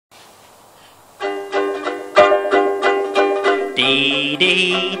Dee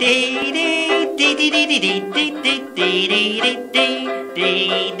dee dee dee dee dee dee dee dee dee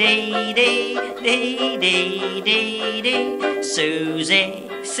dee dee dee. Susie,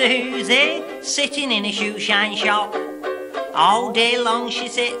 Susie, sitting in a shoe shine shop. All day long she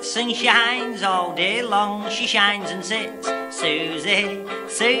sits and shines, all day long she shines and sits. Susie,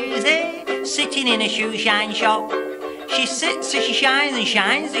 Susie, sitting in a shoe shine shop. She sits as she shines and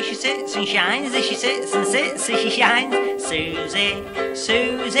shines as she sits and shines as she sits and sits as she shines. Susie,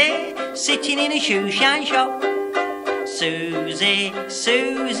 Susie, sitting in a shoe shine shop. Susie,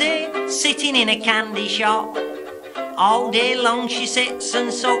 Susie, sitting in a candy shop. All day long she sits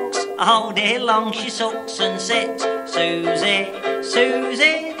and sucks, all day long she sucks and sits. Susie,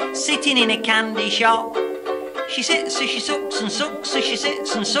 Susie, sitting in a candy shop. She sits as she sucks and sucks as she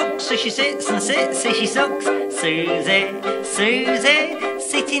sits and sucks as she sits and sits as she sucks. Susie, Susie,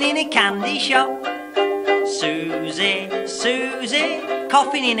 sitting in a candy shop. Susie, Susie,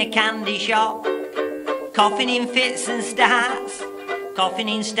 coughing in a candy shop. Coughing in fits and starts, coughing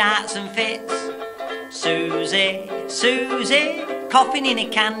in starts and fits. Susie, Susie, coughing in a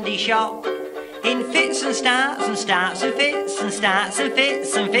candy shop. In fits and starts and starts and fits and starts and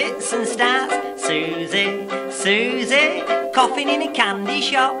fits and fits and starts. Susie, Susie, coughing in a candy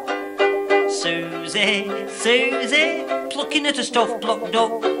shop. Susie, Susie, plucking at a stuffed plucked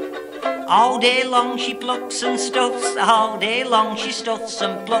duck. All day long she plucks and stuffs, all day long she stuffs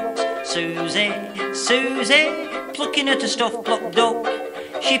and plucks. Susie, Susie, plucking at a stuffed plucked duck.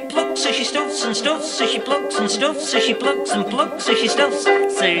 She plucks as she stuffs and stuffs as she plucks and stuffs as she plucks and plucks as she stuffs.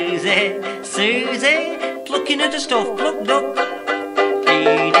 Susie, Susie, plucking at a stuffed plucked duck.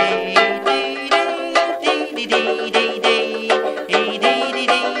 Dee dee dee dee dee dee dee dee.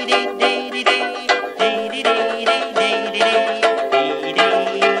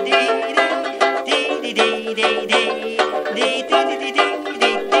 Dee dee